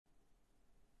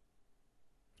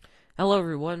Hello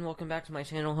everyone, welcome back to my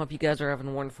channel. Hope you guys are having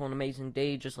a wonderful and amazing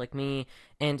day just like me.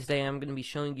 And today I'm going to be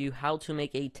showing you how to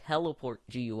make a teleport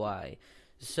GUI.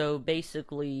 So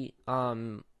basically,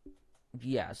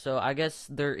 yeah, so I guess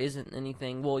there isn't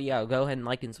anything. Well, yeah, go ahead and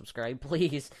like and subscribe,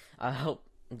 please. Help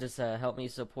me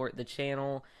support the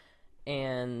channel.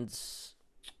 And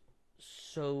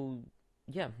so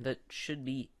yeah, that should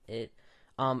be it.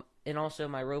 And also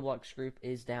my Roblox group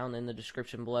is down in the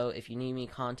description below. If you need me,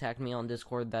 contact me on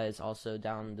Discord. That is also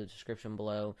down in the description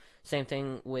below. Same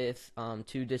thing with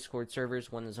two Discord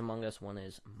servers. One is Among Us, one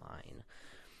is mine.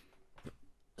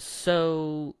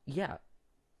 So yeah.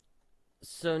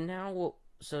 So now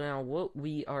what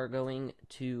we are going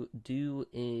to do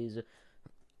is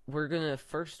we're gonna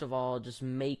first of all just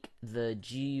make the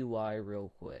GUI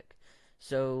real quick.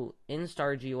 So in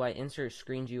Star GUI, insert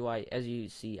screen GUI. As you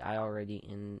see, I already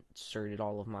inserted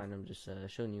all of mine. I'm just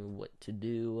showing you what to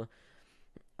do.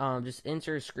 Just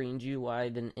insert screen GUI,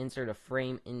 then insert a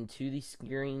frame into the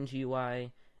screen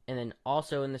GUI, and then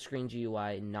also in the screen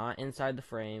GUI, not inside the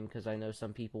frame, because I know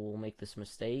some people will make this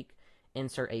mistake.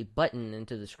 Insert a button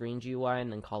into the screen GUI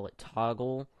and then call it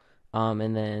toggle.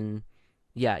 And then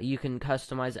yeah, you can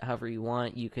customize it however you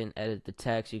want. You can edit the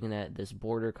text. You can edit this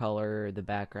border color, the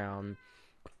background.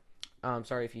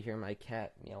 Sorry if you hear my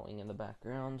cat yelling in the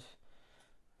background.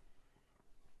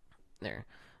 There.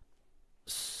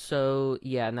 So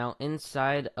yeah, now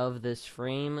inside of this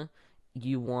frame,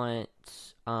 you want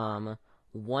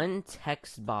one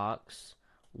text box,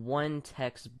 one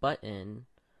text button,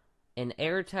 an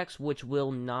error text which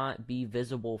will not be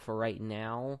visible for right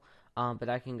now. But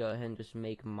I can go ahead and just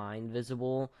make mine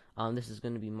visible. This is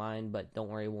going to be mine, but don't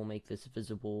worry, we'll make this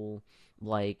visible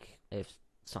like if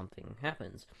something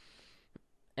happens.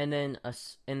 And then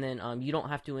you don't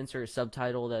have to insert a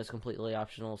subtitle. That is completely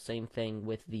optional. Same thing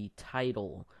with the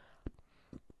title.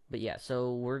 But yeah,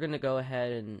 so we're gonna go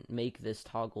ahead and make this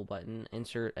toggle button.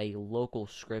 Insert a local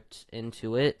script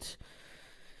into it.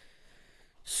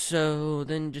 So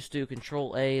then just do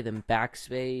Control A, then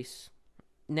backspace.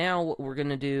 Now what we're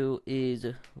gonna do is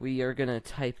we are gonna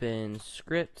type in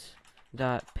script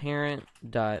dot parent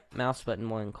dot mouse button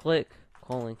one click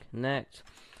connect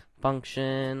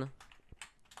function.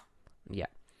 Yeah.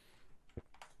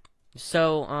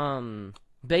 So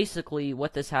basically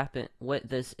what this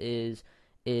is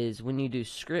when you do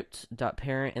script dot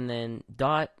parent and then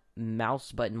dot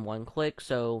mouse button one click.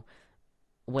 So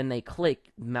when they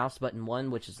click mouse button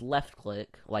one, which is left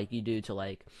click, like you do to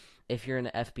like if you're in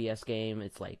an FPS game,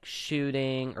 it's like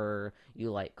shooting, or you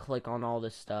like click on all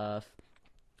this stuff.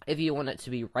 If you want it to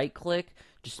be right click,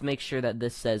 just make sure that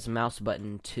this says mouse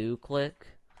button two click.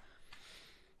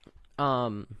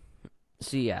 Um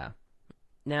so yeah.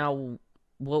 Now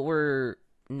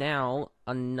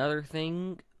another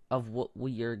thing of what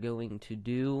we are going to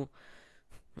do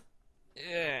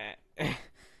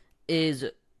is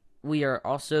we are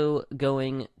also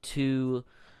going to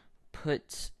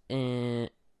put in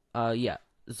yeah,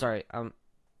 sorry, I'm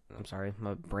sorry,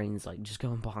 my brain's like just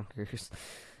going bonkers.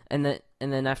 And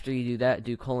then after you do that,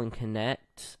 do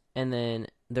connect, and then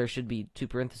there should be two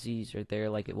parentheses right there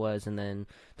like it was, and then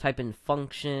type in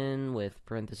function with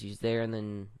parentheses there, and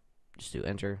then just do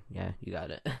enter. Yeah, you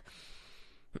got it.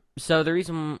 So the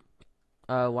reason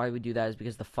why we do that is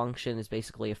because the function is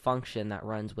basically a function that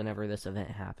runs whenever this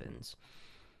event happens.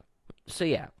 So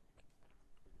yeah.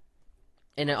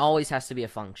 And it always has to be a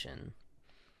function.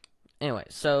 Anyway,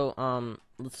 so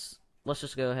let's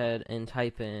just go ahead and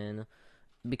type in,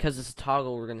 because it's a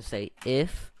toggle, we're gonna say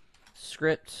if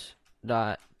script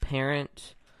dot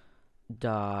parent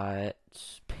dot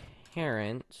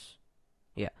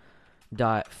yeah,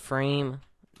 dot frame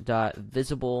dot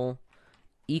visible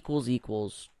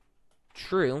equals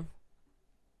true.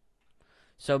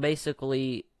 So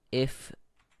basically, if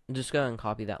just go ahead and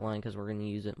copy that line because we're going to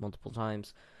use it multiple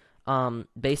times.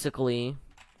 Basically,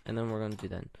 and then we're going to do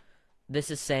then.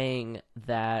 This is saying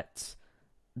that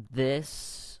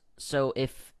this, so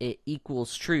if it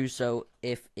equals true, so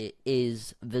if it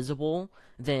is visible,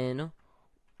 then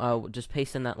just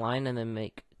paste in that line and then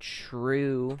make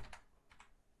true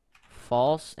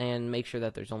false and make sure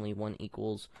that there's only one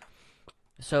equals.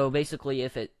 So basically,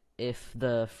 if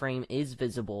the frame is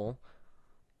visible,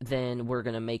 then we're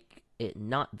going to make it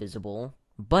not visible,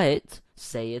 but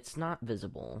say it's not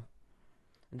visible.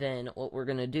 Then what we're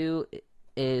going to do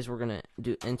is we're going to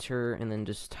do enter and then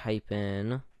just type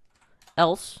in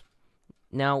else.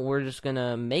 Now we're just going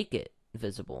to make it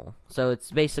visible. So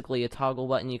it's basically a toggle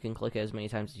button. You can click it as many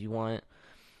times as you want.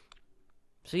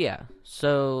 So yeah,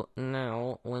 so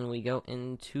now when we go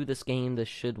into this game, this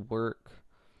should work.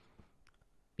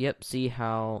 Yep, see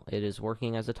how it is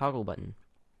working as a toggle button.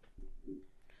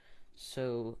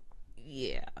 So,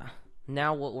 yeah.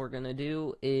 Now what we're going to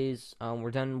do is,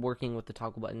 we're done working with the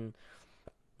toggle button.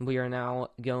 We are now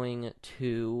going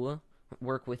to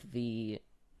work with the...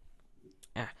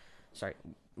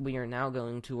 We are now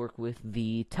going to work with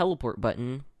the teleport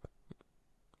button.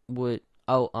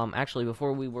 Actually,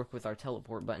 before we work with our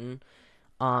teleport button,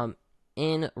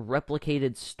 in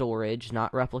replicated storage,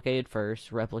 not replicated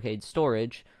first, replicated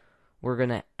storage, we're going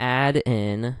to add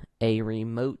in a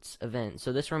remote event.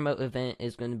 So this remote event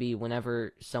is going to be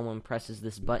whenever someone presses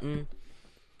this button.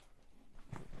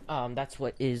 That's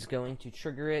what is going to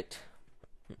trigger it.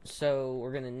 So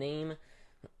we're going to name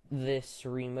this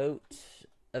remote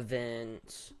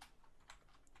event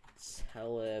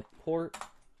teleport.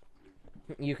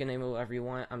 You can name it whatever you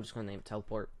want. I'm just going to name it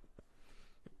teleport.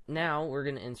 Now we're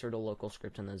going to insert a local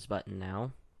script in this button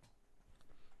now.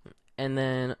 And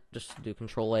then just do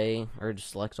Control A, or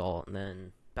just select all, and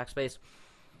then backspace.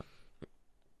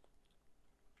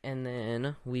 And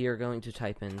then we are going to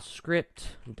type in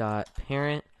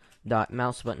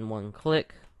script.parent.mouse button one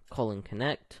click,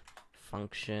 :connect,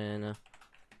 function.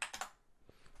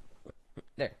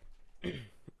 There.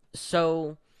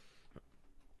 So,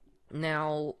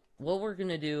 now, what we're going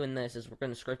to do in this is we're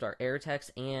going to script our error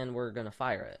text and we're going to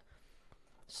fire it.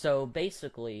 So,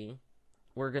 basically,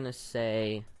 we're going to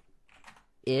say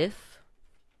if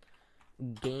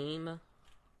game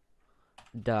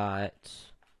dot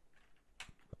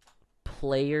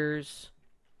players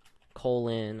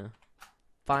find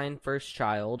first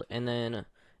child, and then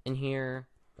in here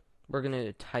we're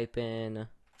gonna type in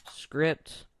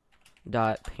script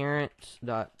dot parent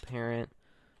dot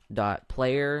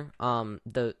player. When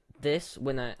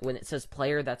it says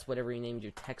player, that's whatever you named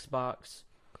your text box.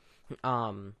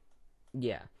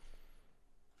 Yeah.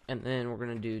 And then we're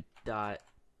gonna do dot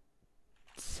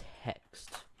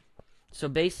text. So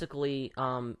basically,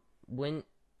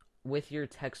 with your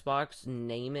text box,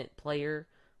 name it player,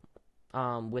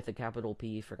 with a capital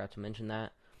P, forgot to mention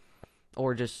that,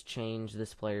 or just change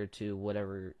this player to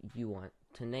whatever you want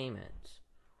to name it.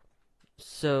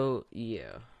 So,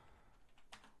 yeah.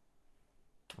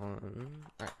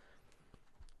 Alright.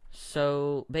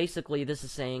 So, basically, this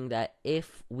is saying that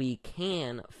if we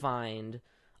can find,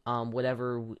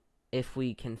 if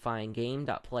we can find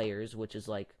game.players, which is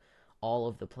like all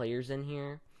of the players in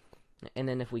here, and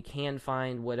then if we can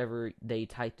find whatever they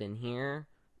typed in here,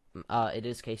 it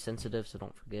is case sensitive, so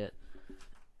don't forget.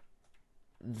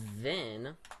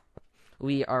 Then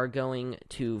we are going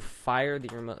to fire the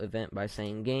remote event by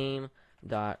saying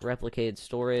game.replicated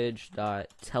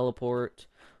storage.teleport :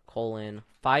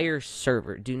 fire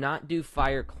server. Do not do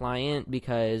fire client,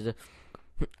 because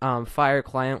fire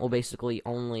client will basically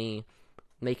only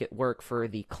make it work for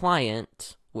the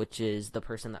client, which is the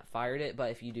person that fired it.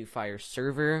 But if you do fire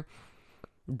server,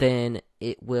 then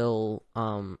it will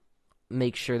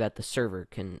make sure that the server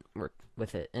can work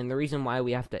with it. And the reason why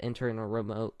we have to enter in a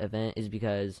remote event is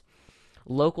because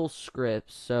local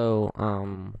scripts, so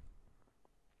I'm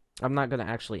not going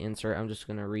to actually insert, I'm just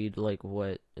going to read like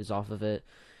what is off of it.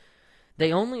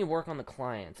 They only work on the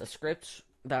clients. A script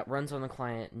that runs on the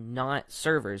client, not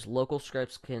servers. Local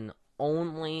scripts can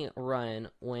only run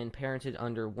when parented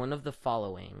under one of the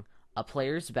following: a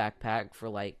player's backpack for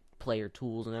like player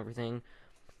tools and everything,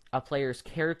 a player's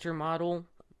character model,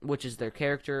 which is their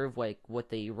character of like what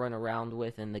they run around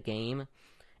with in the game,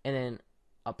 and then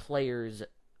a player's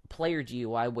player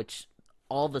GUI, which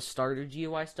all the starter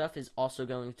GUI stuff is also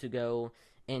going to go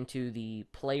into the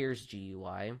player's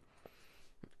GUI,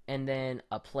 and then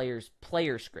a player's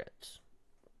player scripts.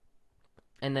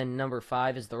 And then number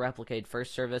 5 is the replicated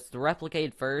first service. The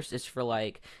replicated first is for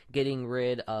like getting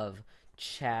rid of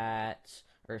chat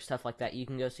or stuff like that. You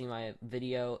can go see my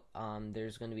video.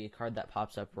 There's going to be a card that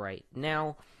pops up right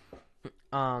now.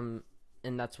 And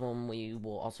that's when we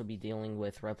will also be dealing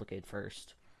with replicated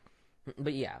first.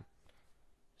 But yeah.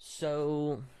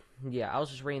 So, yeah, I was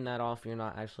just reading that off. You're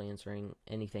not actually inserting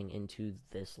anything into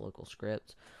this local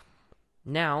script.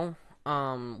 Now,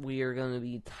 we are going to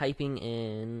be typing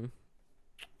in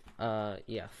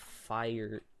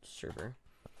fire server.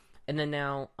 And then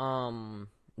now,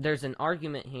 there's an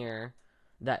argument here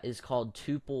that is called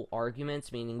tuple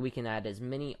arguments, meaning we can add as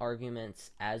many arguments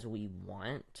as we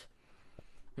want.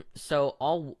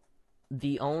 So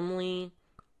the only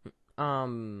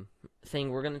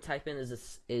thing we're going to type in is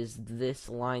this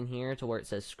line here, to where it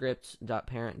says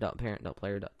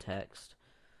script.parent.parent.player.text.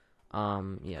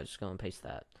 Just go and paste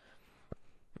that.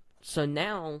 So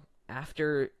now,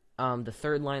 after the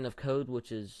third line of code,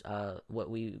 which is what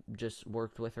we just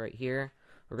worked with right here,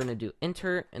 we're going to do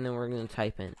enter, and then we're going to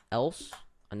type in else,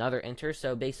 another enter.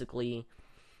 So basically,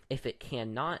 if it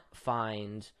cannot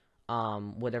find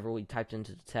whatever we typed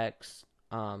into the text.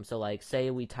 So like, say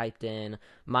we typed in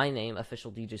my name,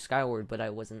 official DJ Skyward, but I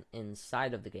wasn't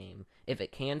inside of the game. If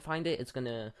it can find it, it's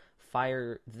gonna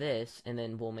fire this, and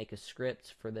then we'll make a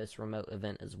script for this remote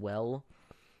event as well.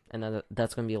 And then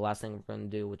that's gonna be the last thing we're gonna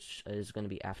do, which is gonna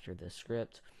be after this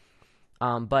script.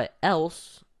 But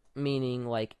else, meaning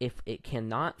like if it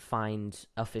cannot find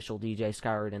official DJ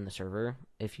Skyward in the server,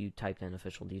 if you typed in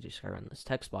official DJ Skyward in this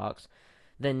text box,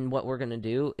 then what we're gonna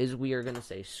do is we are gonna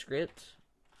say script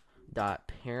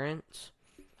dot parent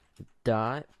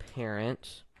dot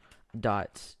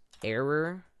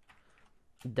error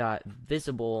dot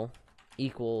visible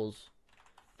equals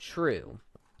true.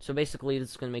 So basically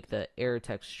this is going to make the error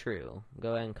text true.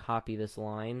 Go ahead and copy this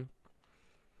line,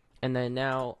 and then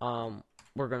now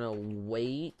we're going to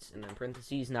wait, and then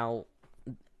parentheses. Now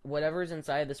whatever's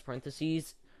inside this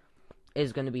parentheses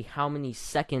is going to be how many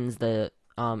seconds the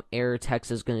error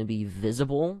text is going to be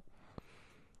visible.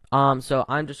 So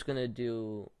I'm just gonna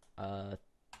do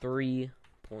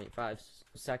 3.5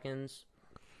 seconds,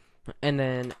 and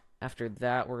then after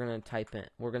that we're gonna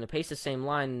paste the same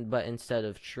line, but instead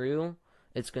of true,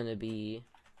 it's gonna be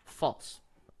false.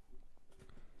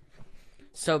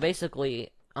 So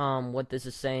basically, what this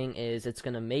is saying is it's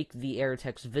gonna make the error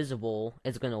text visible.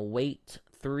 It's gonna wait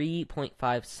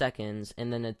 3.5 seconds,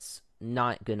 and then it's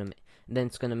not gonna. Then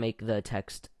it's gonna make the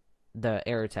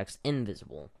error text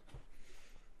invisible.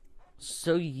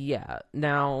 So yeah,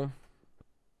 now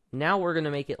we're gonna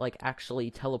make it like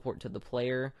actually teleport to the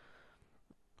player.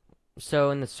 So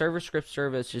in the server script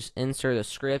service, just insert a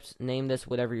script, name this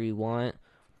whatever you want,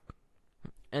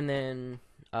 and then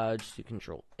just do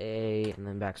Control A and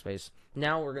then backspace.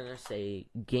 Now we're gonna say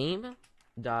game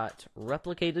dot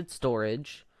replicated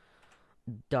storage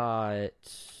dot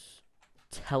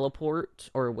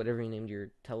teleport, or whatever you named your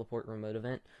teleport remote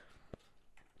event,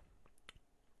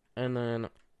 and then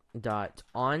dot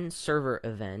on server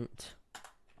event,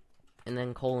 and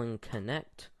then colon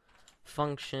connect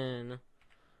function,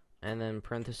 and then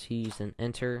parentheses and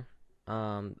enter.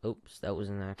 Oops, that was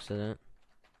an accident.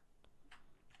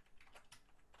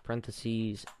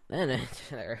 Parentheses and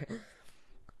enter.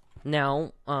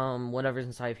 Now, whatever's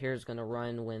inside here is gonna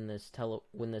run when this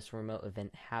remote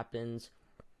event happens.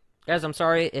 Guys, I'm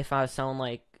sorry if I sound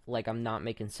like I'm not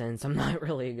making sense. I'm not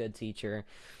really a good teacher,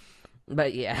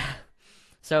 but yeah.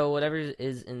 So whatever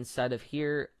is inside of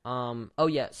here, oh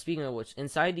yeah, speaking of which,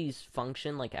 inside these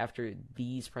function, like after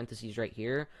these parentheses right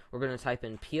here, we're going to type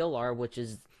in PLR, which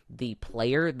is the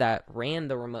player that ran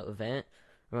the remote event.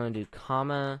 We're going to do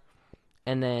comma,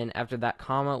 and then after that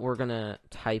comma, we're going to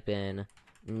type in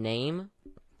name,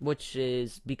 which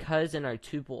is because in our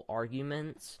tuple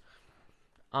arguments,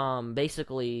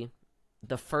 basically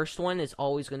the first one is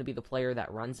always going to be the player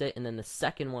that runs it, and then the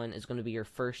second one is going to be your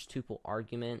first tuple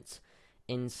arguments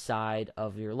inside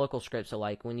of your local script. So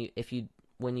like when you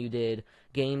did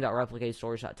game.replicate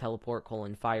storage.teleport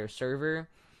fire server,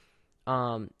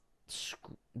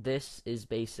 this is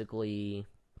basically,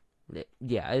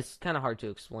 yeah, it's kind of hard to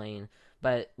explain,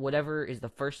 but whatever is the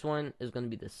first one is going to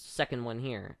be the second one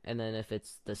here, and then if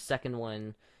it's the second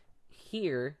one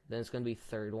here, then it's going to be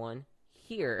third one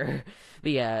here.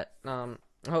 But yeah,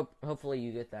 hopefully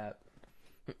you get that.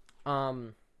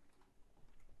 So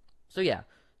yeah.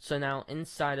 So now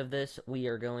inside of this, we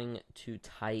are going to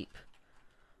type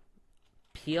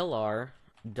PLR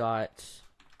dot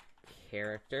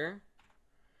character,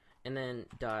 and then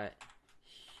dot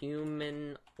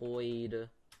humanoid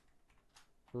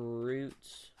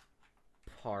root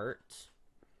part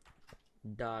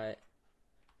dot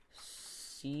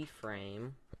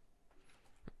C-frame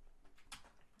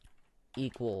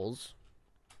equals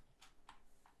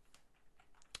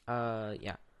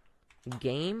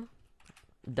game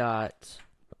dot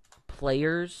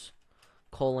players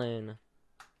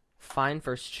find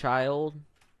first child,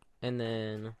 and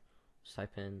then just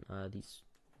type in these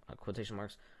quotation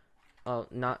marks. Oh,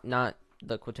 not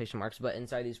the quotation marks, but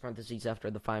inside these parentheses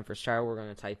after the find first child, we're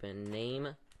going to type in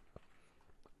name,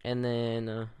 and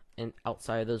then and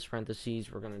outside of those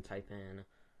parentheses, we're going to type in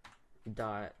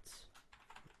dot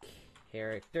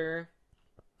character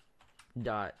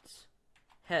dot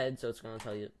head, so it's going to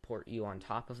teleport you on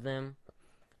top of them,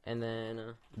 and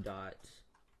then dot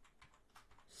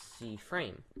C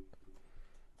frame.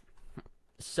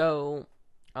 So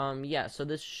yeah, so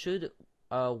this should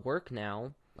work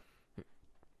now.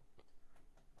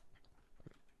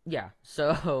 Yeah,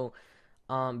 so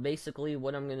basically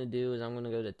what I'm gonna do is I'm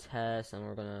gonna go to test, and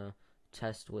we're gonna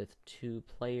test with 2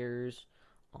 players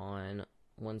on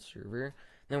one server.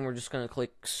 Then we're just gonna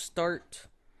click start.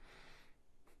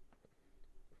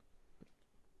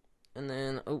 And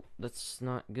then, oh, that's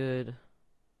not good.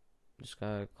 Just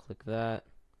gotta click that.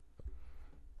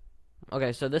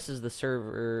 Okay, so this is the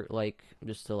server, like,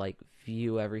 just to, like,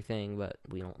 view everything, but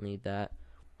we don't need that.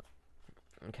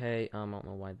 Okay, I don't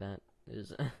know why that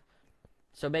is.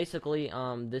 So basically,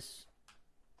 this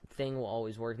thing will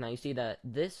always work. Now you see that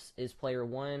this is player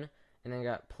 1, and then I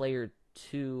got player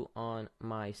 2 on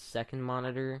my second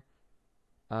monitor.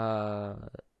 Yeah,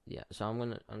 so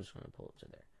I'm just gonna pull it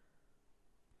to there.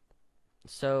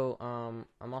 So,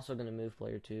 I'm also gonna move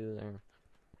player 2 there.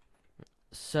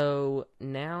 So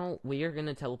now we are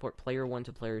gonna teleport player 1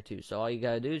 to player 2. So all you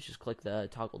gotta do is just click the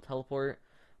toggle teleport.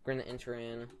 We're gonna enter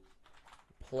in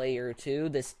player 2.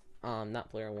 This, not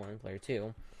player 1, player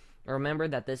 2. Remember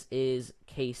that this is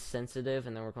case sensitive,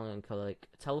 and then we're going to click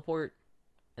teleport,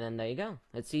 and then there you go.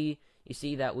 You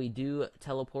see that we do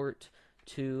teleport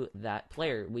to that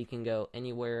player. We can go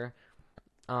anywhere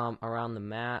around the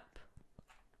map,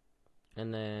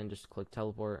 and then just click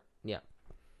teleport. Yeah.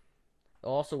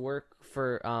 It'll also work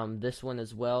for this one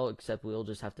as well, except we'll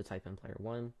just have to type in player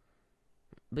 1.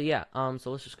 But yeah,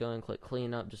 so let's just go and click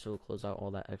clean up, just so we'll close out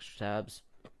all that extra tabs.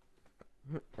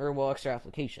 Or, well, extra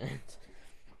applications.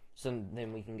 So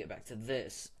then we can get back to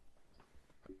this.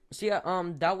 So yeah,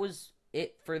 that was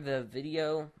it for the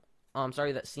video.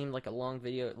 Sorry that seemed like a long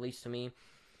video, at least to me.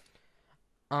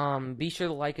 Be sure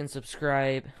to like and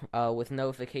subscribe with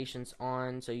notifications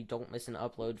on so you don't miss an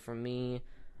upload from me.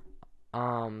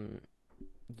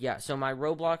 Yeah, so my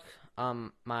Roblox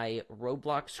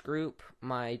group,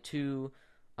 my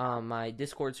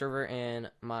Discord server, and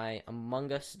my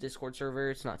Among Us Discord server.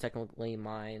 It's not technically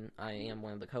mine. I am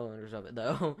one of the co-owners of it,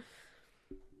 though.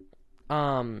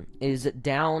 Is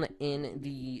down in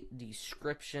the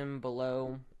description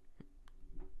below.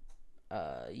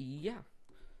 Yeah.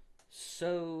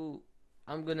 So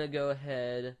I'm gonna go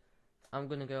ahead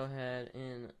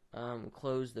and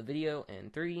close the video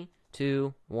in 3,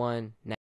 2, 1, now.